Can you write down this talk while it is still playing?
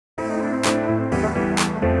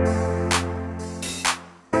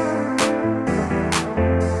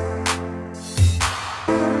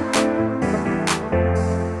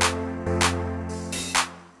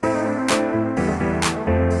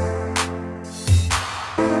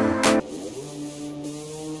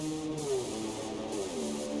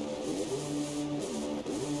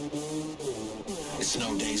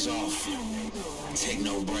days off. Take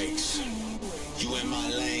no breaks. You in my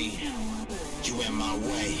lane. You in my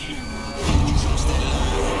way. You cross that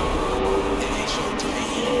line. It ain't your day.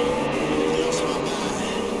 Lost my mind.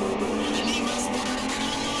 I need my spot.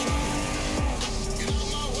 Get out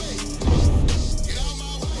my way. Get out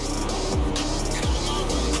my way. Get out my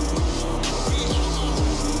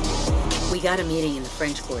way. We got a meeting in the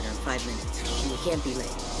French Quarter in 5 minutes. We can't be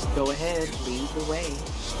late. Go ahead, lead the way.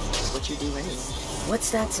 That's what you do anyway.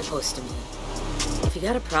 What's that supposed to mean? If you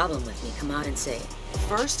got a problem with me, come out and say it.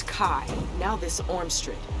 First Kai, now this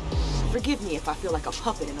Ormstrad. Forgive me if I feel like a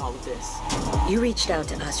puppet in all of this. You reached out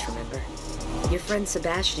to us, remember? Your friend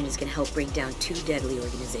Sebastian is gonna help bring down 2 deadly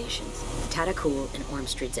organizations, Tadakul and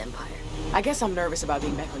Ormstrad's empire. I guess I'm nervous about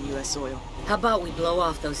being back on US soil. How about we blow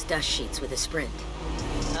off those dust sheets with a sprint?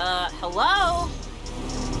 Hello?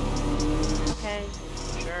 Okay,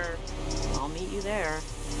 sure. I'll meet you there.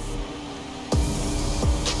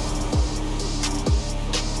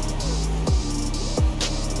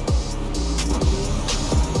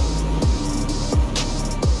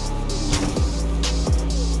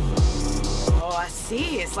 Oh, I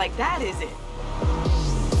see. It's like that, is it?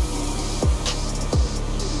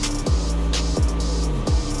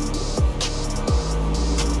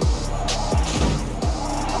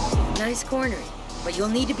 Nice cornering, but you'll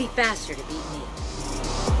need to be faster to beat me.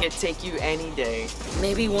 It'd take you any day.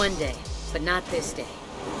 Maybe one day, but not this day.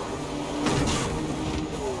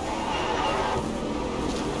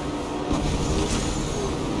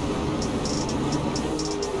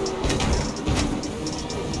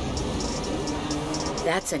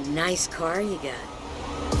 That's a nice car you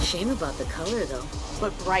got. Shame about the color, though.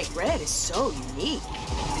 But bright red is so unique.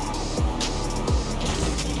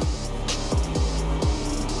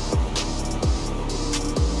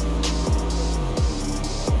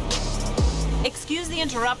 Excuse the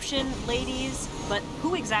interruption, ladies, but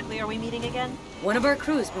who exactly are we meeting again? One of our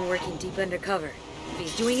crew's been working deep undercover. If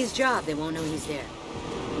he's doing his job, they won't know he's there.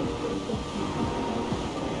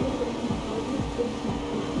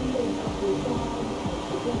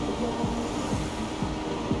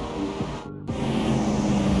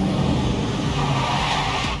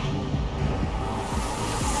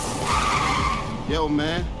 Yo,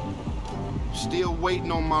 man. Still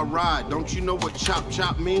waiting on my ride. Don't you know what chop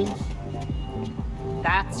chop means?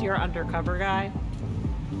 That's your undercover guy?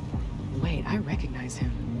 Wait, I recognize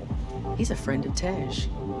him. He's a friend of Tej.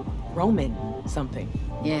 Roman something.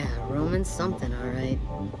 Yeah, Roman something, all right.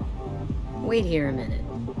 Wait here a minute.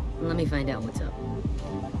 Let me find out what's up.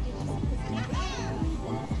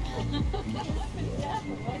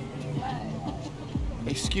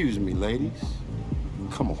 Excuse me, ladies.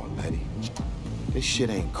 Come on, Letty. This shit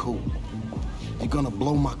ain't cool. You're gonna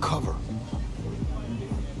blow my cover.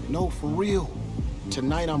 No, for real.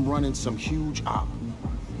 Tonight I'm running some huge op.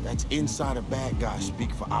 That's insider bad guys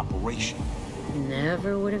speak for operation.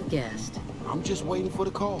 Never would have guessed. I'm just waiting for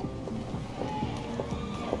the call.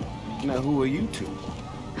 Now, who are you two?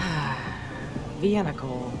 Vienna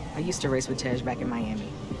Cole. I used to race with Tej back in Miami.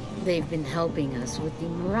 They've been helping us with the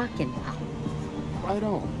Moroccan op. Right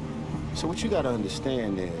on. So what you gotta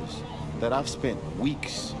understand is that I've spent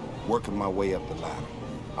weeks working my way up the ladder.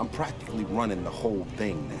 I'm practically running the whole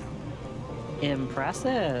thing now.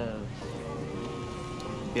 Impressive.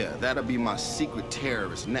 Yeah, that'll be my secret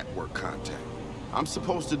terrorist network contact. I'm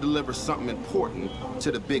supposed to deliver something important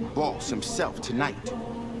to the big boss himself tonight.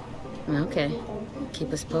 Okay.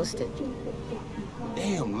 Keep us posted.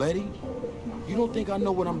 Damn, Letty. You don't think I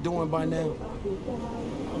know what I'm doing by now?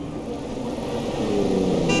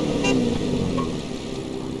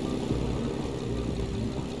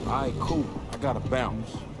 All right, cool. I gotta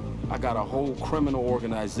bounce. I got a whole criminal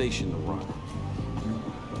organization to run.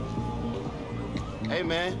 Hey,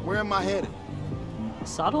 man, where am I headed?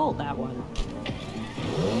 Subtle, that one.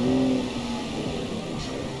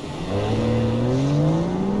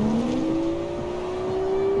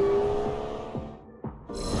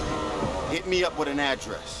 Hit me up with an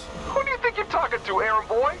address. Who do you think you're talking to, Aaron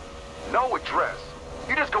boy? No address.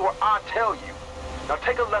 You just go where I tell you. Now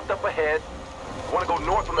take a left up ahead. You want to go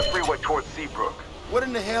north on the freeway towards Seabrook. What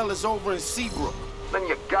in the hell is over in Seabrook? None of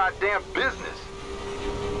your goddamn business.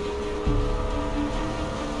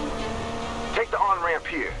 Take the on-ramp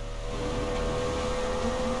here.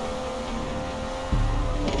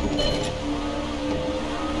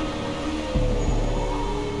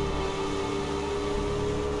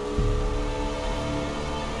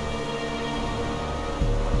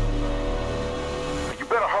 You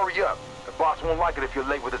better hurry up. The boss won't like it if you're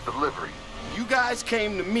late with his delivery. You guys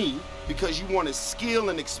came to me because you wanted skill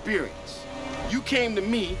and experience. You came to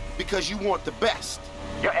me because you want the best.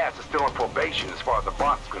 Your ass is still on probation as far as the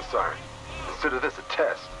box is concerned. Consider this a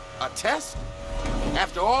test. A test?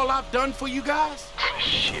 After all I've done for you guys?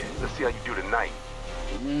 Shit, let's see how you do tonight.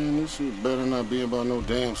 Man, this shit better not be about no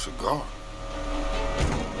damn cigar.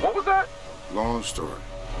 What was that? Long story.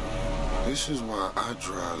 This is why I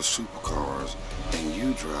drive the supercars and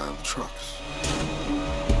you drive the trucks.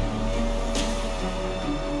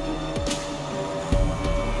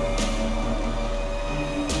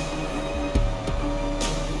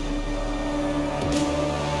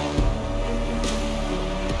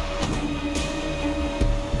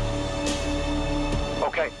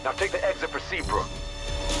 Okay, now take the exit for Seabrook.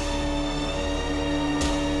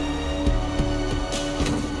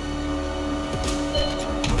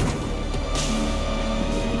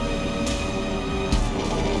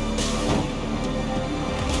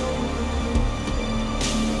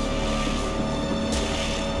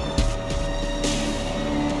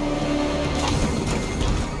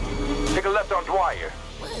 Take a left on Dwyer.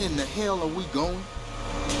 Where in the hell are we going?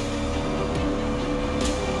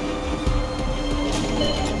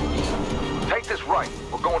 Take this right.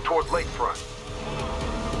 We're going towards Lakefront.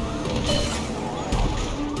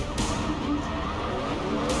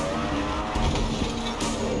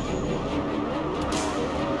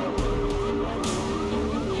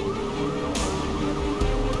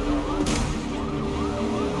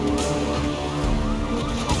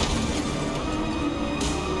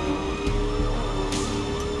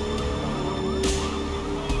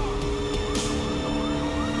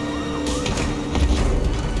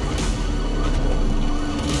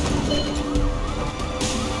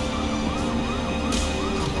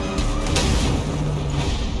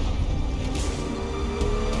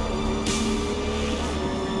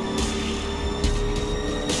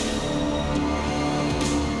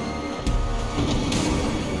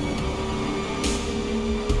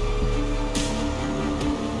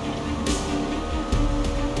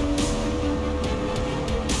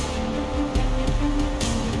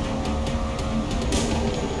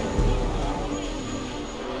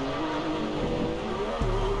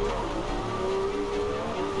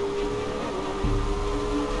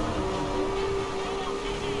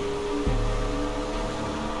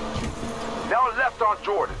 Left on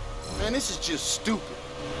Jordan. Man, this is just stupid.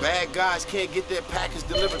 Bad guys can't get their package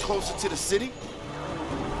delivered closer to the city?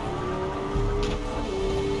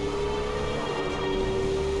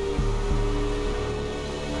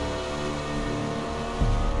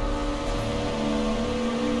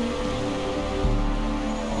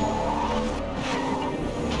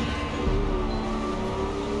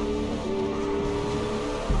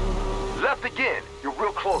 Left again. You're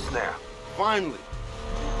real close now. Finally.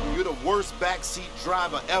 You're the worst backseat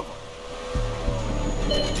driver ever.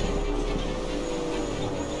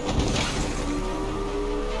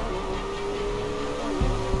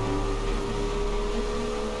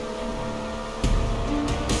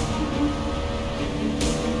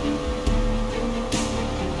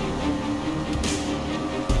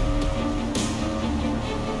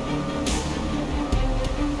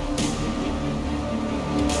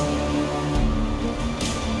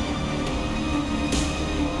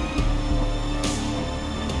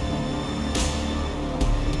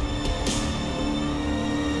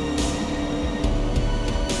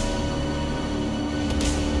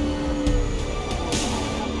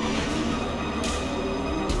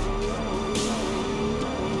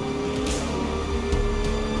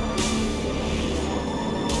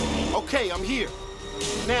 Okay, I'm here.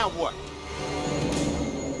 Now what?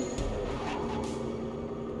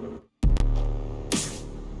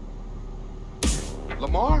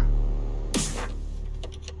 Lamar?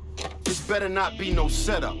 This better not be no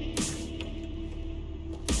setup.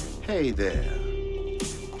 Hey there.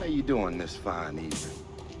 How you doing this fine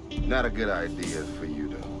evening? Not a good idea for you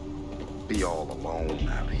to be all alone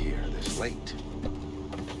out here this late.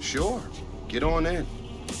 Sure, get on in.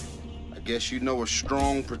 I guess you know a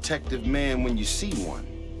strong, protective man when you see one.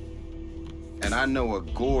 And I know a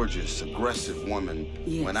gorgeous, aggressive woman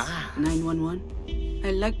when I... 911?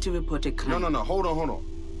 I'd like to report a crime. No, hold on.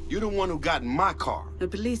 You're the one who got in my car. A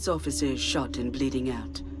police officer is shot and bleeding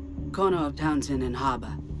out. Corner of Townsend and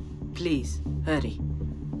Harbor. Please, hurry.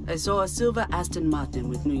 I saw a silver Aston Martin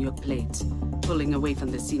with New York plates, pulling away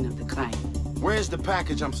from the scene of the crime. Where's the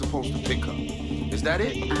package I'm supposed to pick up? Is that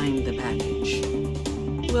it? I'm the package.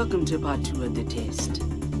 Welcome to part 2 of the test.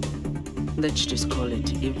 Let's just call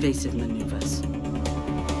it evasive maneuvers.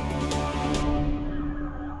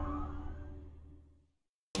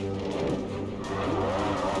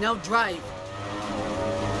 Now drive.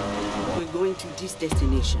 We're going to this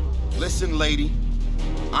destination. Listen, lady.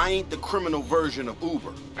 I ain't the criminal version of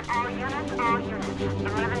Uber. All units.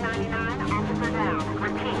 1199, officer down.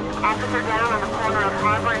 Repeat, officer down on the corner of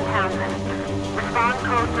Harbor and Townsend. Respond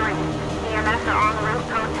code 3. EMS are en route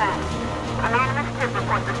code 10. Anonymous tip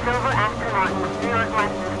reports a silver Aston Martin with New York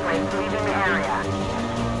license plate leaving the area.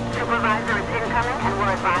 Supervisor is incoming and will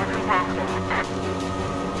advise we pass it.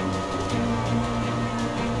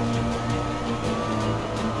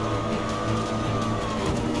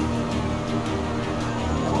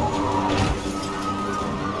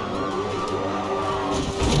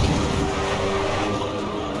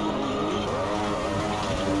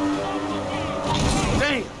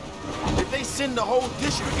 Send the whole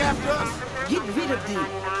district after us? Get rid of them.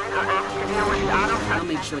 I'll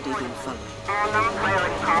make sure they don't follow.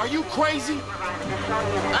 Are you crazy?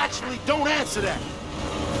 Actually, don't answer that.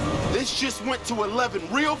 This just went to 11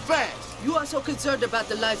 real fast. You are so concerned about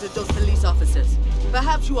the lives of those police officers.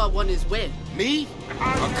 Perhaps you are one as well. Me?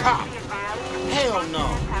 A cop? Hell no.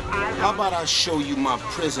 How about I show you my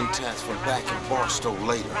prison tats from back in Barstow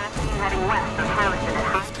later?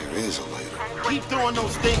 If there is a later. Keep throwing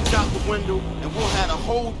those things out the window, and we'll have a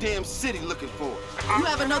whole damn city looking for it. You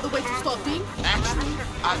have another way to stop things? Actually,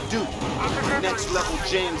 I do. Next level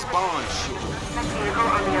James Bond shit.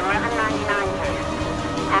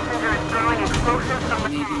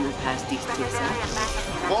 Maybe you'll pass these tests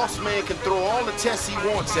out. Boss man can throw all the tests he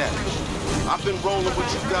wants at me. I've been rolling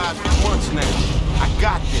with you guys for months now. I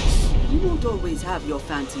got this. You won't always have your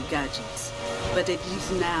fancy gadgets, but at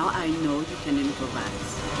least now I know you can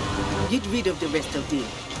improvise. Get rid of the rest of them.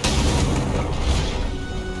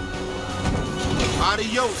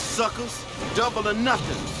 Adios, suckers. Double or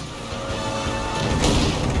nothing.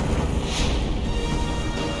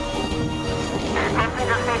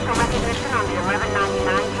 Passenger facial recognition on the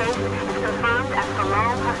 1199 case is confirmed as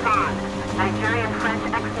Salom Hassan, Nigerian-French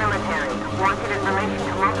ex-military, wanted in relation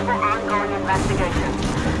to multiple ongoing investigations.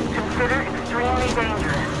 Considered extremely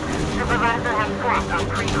dangerous. Supervisor has swapped on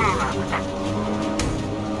pre-call-up.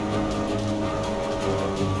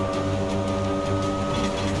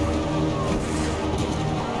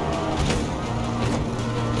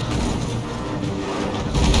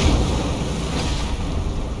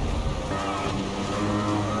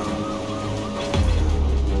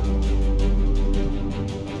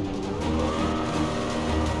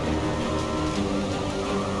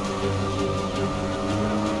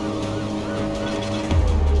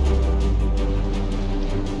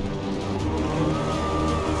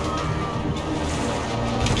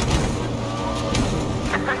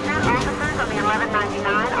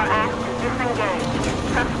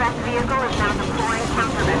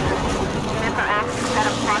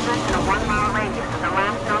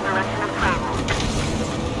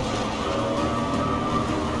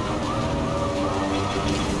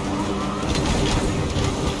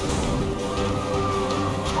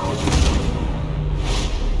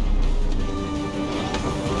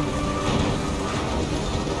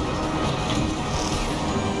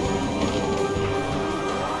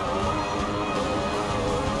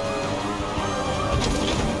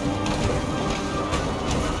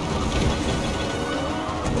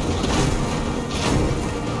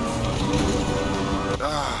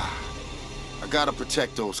 Gotta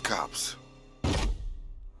protect those cops.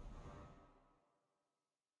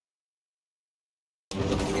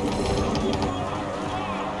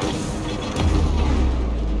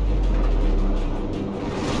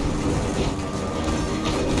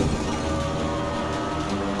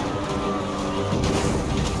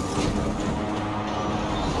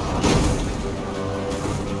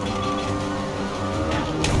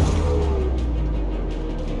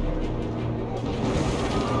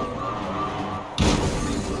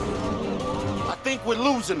 We're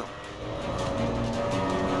losing them.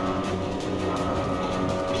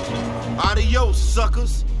 Adios,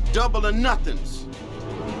 suckers. Double or nothings.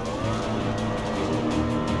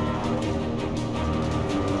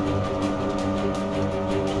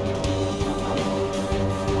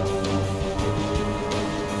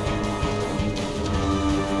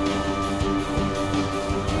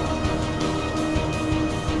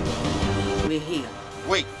 We're here.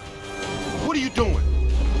 Wait. What are you doing?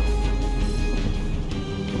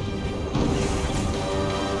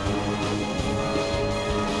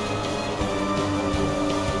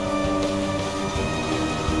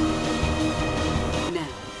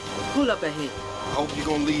 Pull up ahead. I hope you're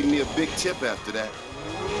gonna leave me a big tip after that.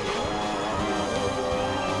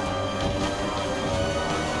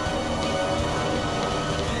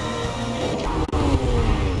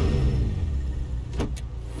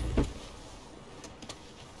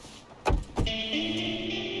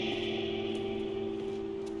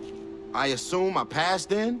 I assume I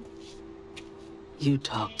passed in? You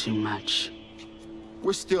talk too much.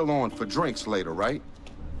 We're still on for drinks later, right?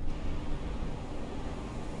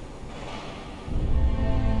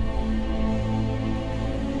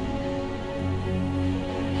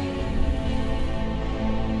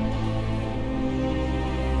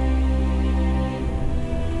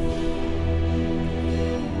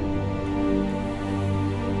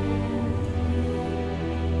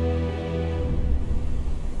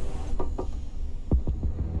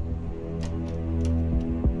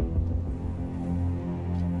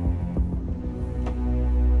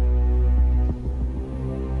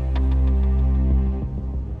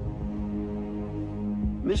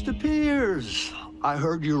 Mr. Pierce, I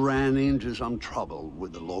heard you ran into some trouble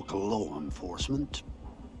with the local law enforcement.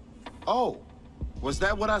 Oh, was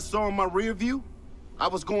that what I saw in my rear view? I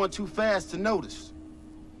was going too fast to notice.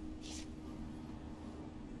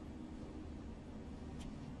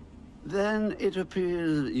 Then it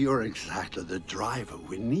appears you're exactly the driver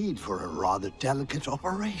we need for a rather delicate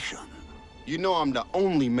operation. You know I'm the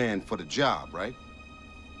only man for the job, right?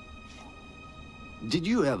 Did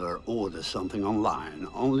you ever order something online,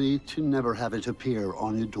 only to never have it appear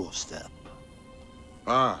on your doorstep?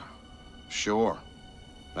 Ah, sure.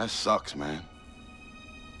 That sucks, man.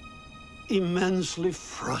 Immensely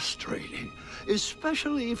frustrating,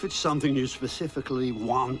 especially if it's something you specifically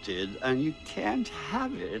wanted and you can't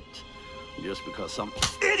have it just because some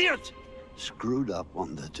idiot screwed up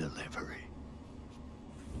on the delivery.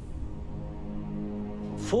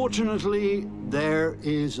 Fortunately, there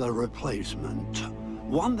is a replacement.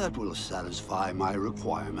 One that will satisfy my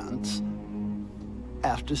requirements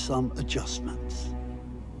after some adjustments.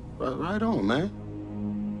 Right on, man.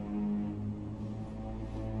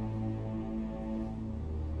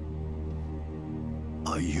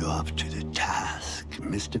 Are you up to the task,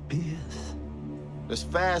 Mr. Pierce? Does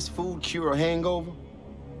fast food cure a hangover?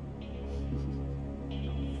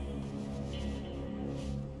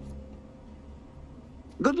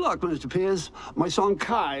 Good luck, Mr. Pierce. My son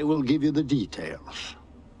Kai will give you the details.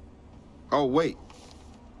 Oh, wait.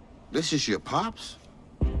 This is your pops?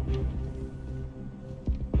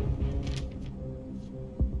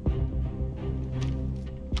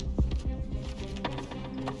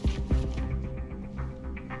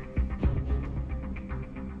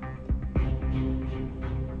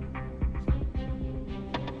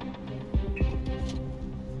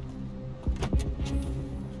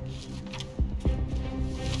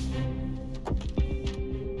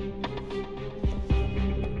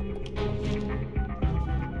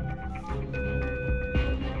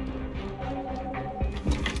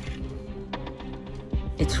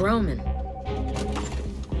 It's Roman.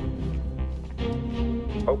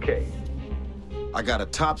 Okay. I got a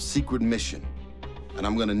top secret mission, and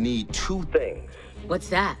I'm gonna need two things. What's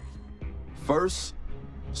that? First,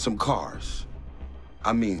 some cars.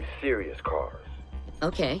 I mean, Serious cars.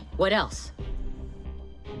 Okay, what else?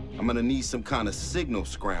 I'm gonna need some kind of signal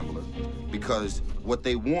scrambler, because what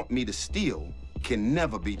they want me to steal can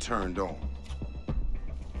never be turned on.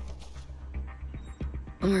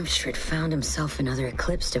 Armstrong found himself another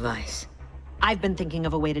Eclipse device. I've been thinking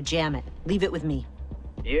of a way to jam it. Leave it with me.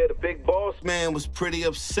 Yeah, the big boss Man was pretty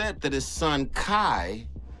upset that his son Kai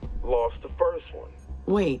lost the first one.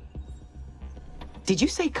 Wait. Did you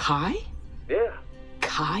say Kai? Yeah.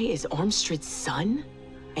 Kai is Armstrong's son?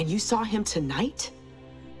 And you saw him tonight?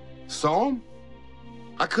 saw him.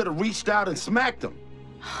 I could have reached out and smacked him.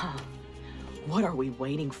 What are we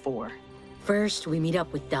waiting for? First, we meet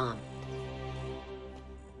up with Dom.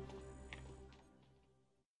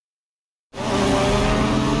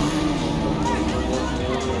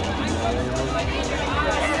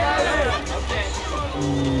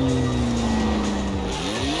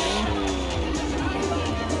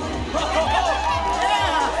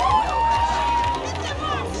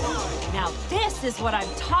 This is what I'm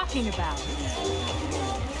talking about.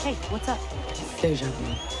 Hey, what's up? Deja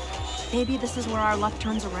vu. Maybe this is where our luck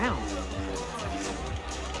turns around.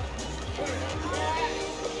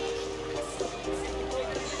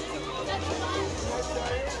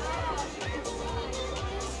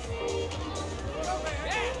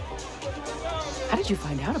 How did you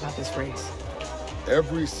find out about this race?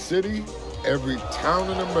 Every city, every town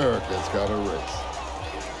in America's got a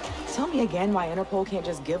race. Tell me again why Interpol can't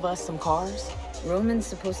just give us some cars? Roman's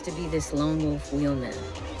supposed to be this lone wolf wheelman.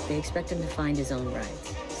 They expect him to find his own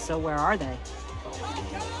rides. So where are they?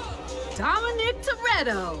 Dominic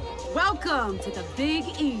Toretto, welcome to the Big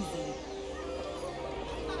Easy.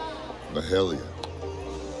 Mahalia,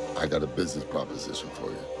 I got a business proposition for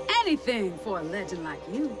you. Anything for a legend like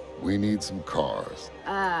you. We need some cars.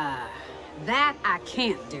 That I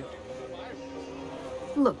can't do.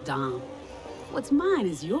 Look, Dom, what's mine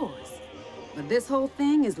is yours. But this whole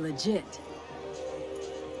thing is legit.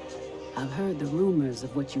 I've heard the rumors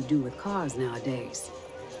of what you do with cars nowadays.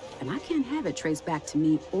 And I can't have it traced back to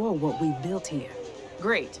me or what we built here.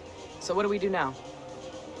 Great. So what do we do now?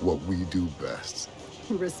 What we do best.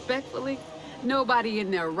 Respectfully, nobody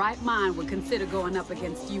in their right mind would consider going up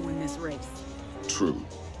against you in this race. True.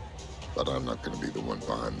 But I'm not gonna be the one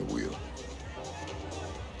behind the wheel.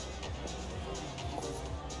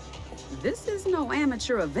 This is no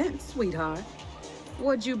amateur event, sweetheart.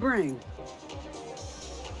 What'd you bring?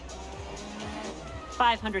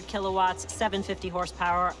 500 kilowatts, 750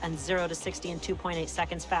 horsepower, and 0 to 60 in 2.8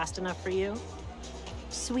 seconds fast enough for you?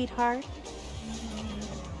 Sweetheart?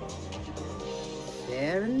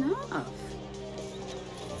 Fair enough.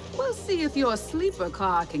 We'll see if your sleeper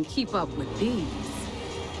car can keep up with these.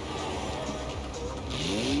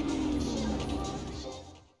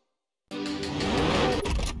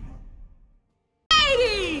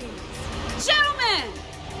 Ladies, gentlemen,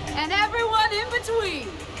 and everyone in between,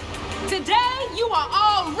 today you are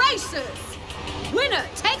all racers. Winner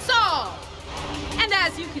takes all. And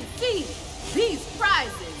as you can see, these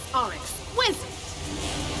prizes are exquisite.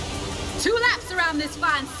 2 laps around this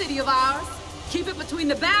fine city of ours. Keep it between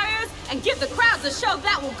the barriers and give the crowds a show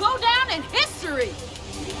that will go down in history.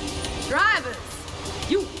 Drivers,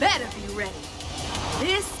 you better be ready.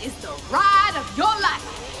 This is the ride of your life.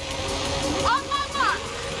 On my mark.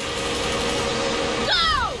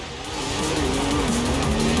 Go!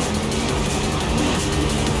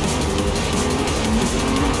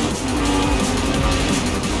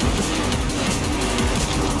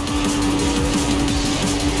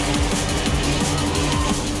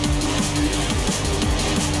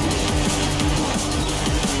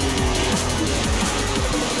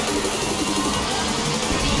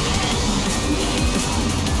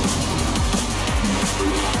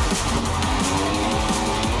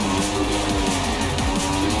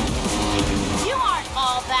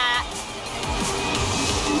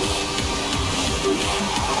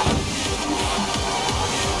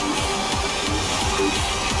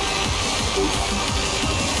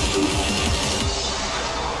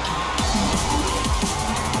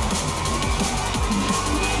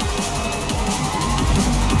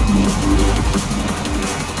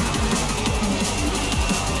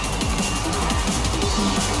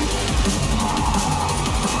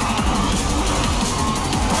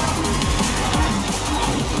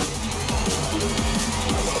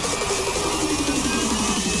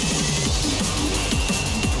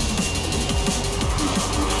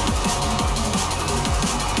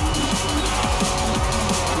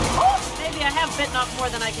 More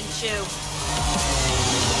than I can chew.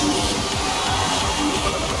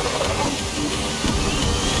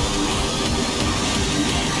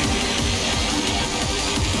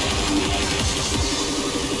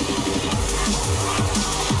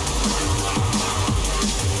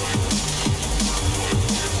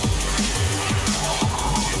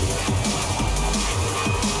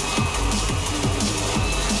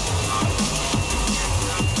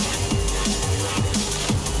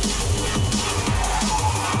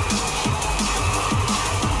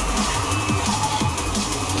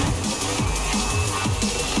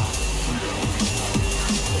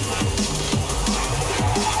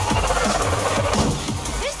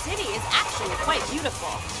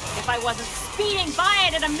 If I wasn't speeding by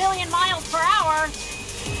it at 1,000,000 miles per hour.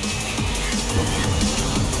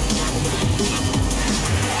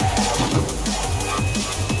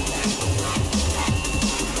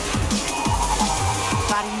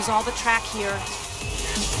 Gotta use all the track here.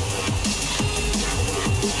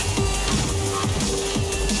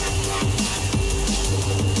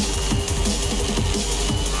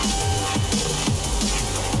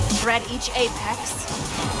 Thread each apex.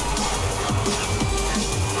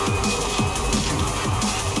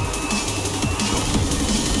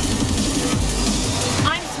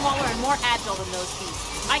 More agile than those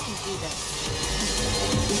beasts. I can do this.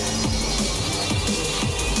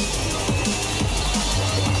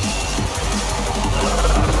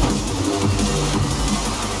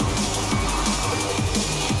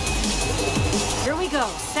 Here we go,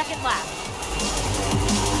 second lap.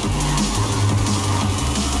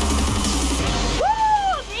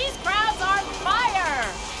 Woo! These crowds are fire!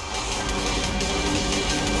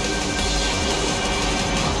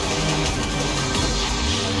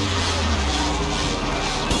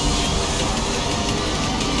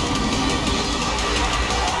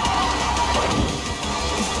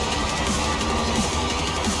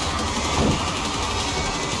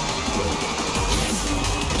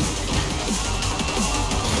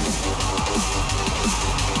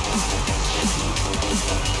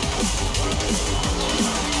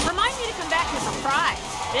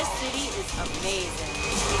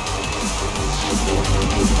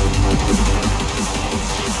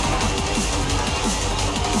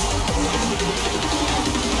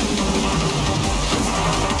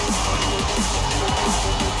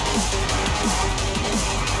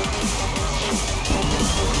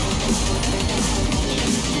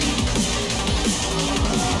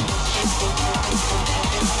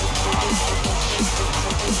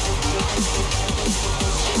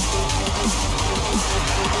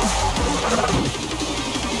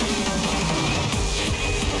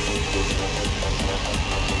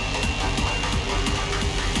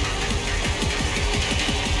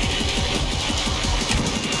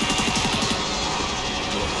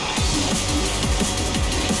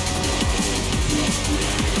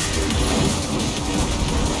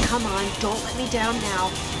 down now.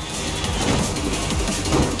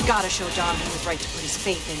 Gotta show Jonathan his right to put his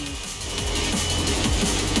faith in you.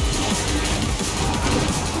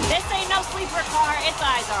 This ain't no sleeper car. Its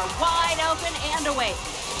eyes are wide open and awake.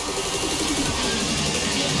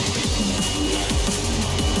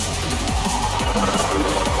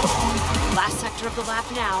 Last sector of the lap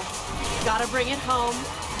now. Gotta bring it home.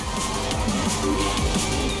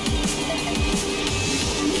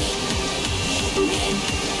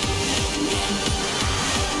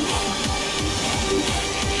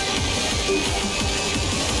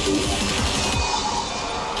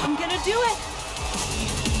 I'm gonna do it.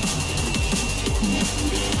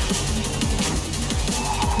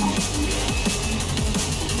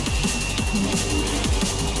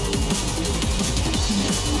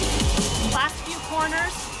 Last few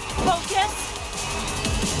corners. Focus.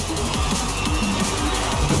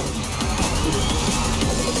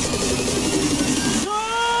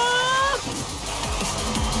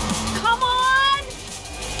 Come on!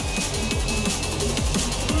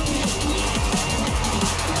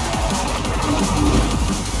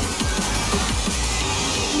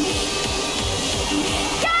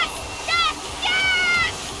 Yes! Yes! Yes!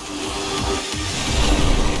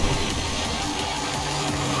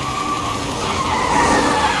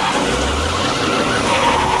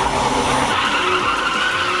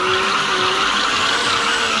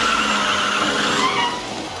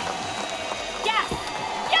 Yes!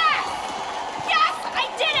 Yes! Yes! I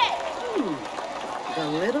did it! The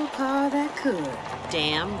little car that could.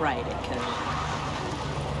 Damn right it could.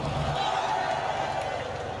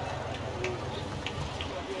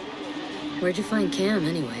 Where'd you find Cam,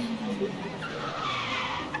 anyway?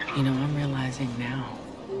 You know, I'm realizing now.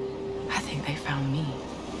 I think they found me.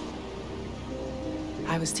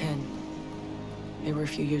 I was 10. They were a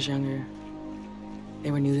few years younger. They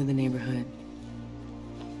were new to the neighborhood.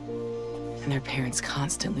 And their parents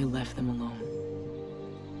constantly left them alone.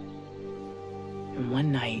 And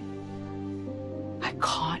one night, I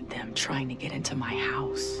caught them trying to get into my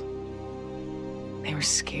house. They were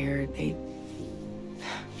scared. They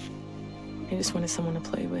just wanted someone to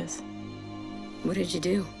play with. What did you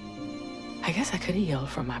do? I guess I could have yelled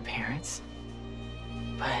for my parents,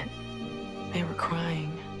 but they were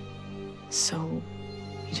crying. So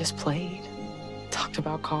we just played, talked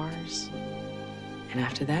about cars. And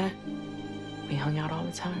after that, we hung out all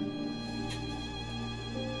the time.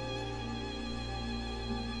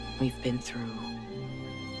 We've been through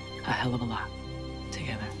a hell of a lot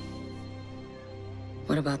together.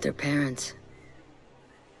 What about their parents?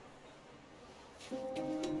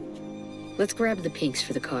 Let's grab the pinks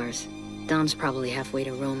for the cars. Dom's probably halfway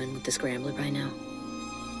to Roman with the scrambler by now.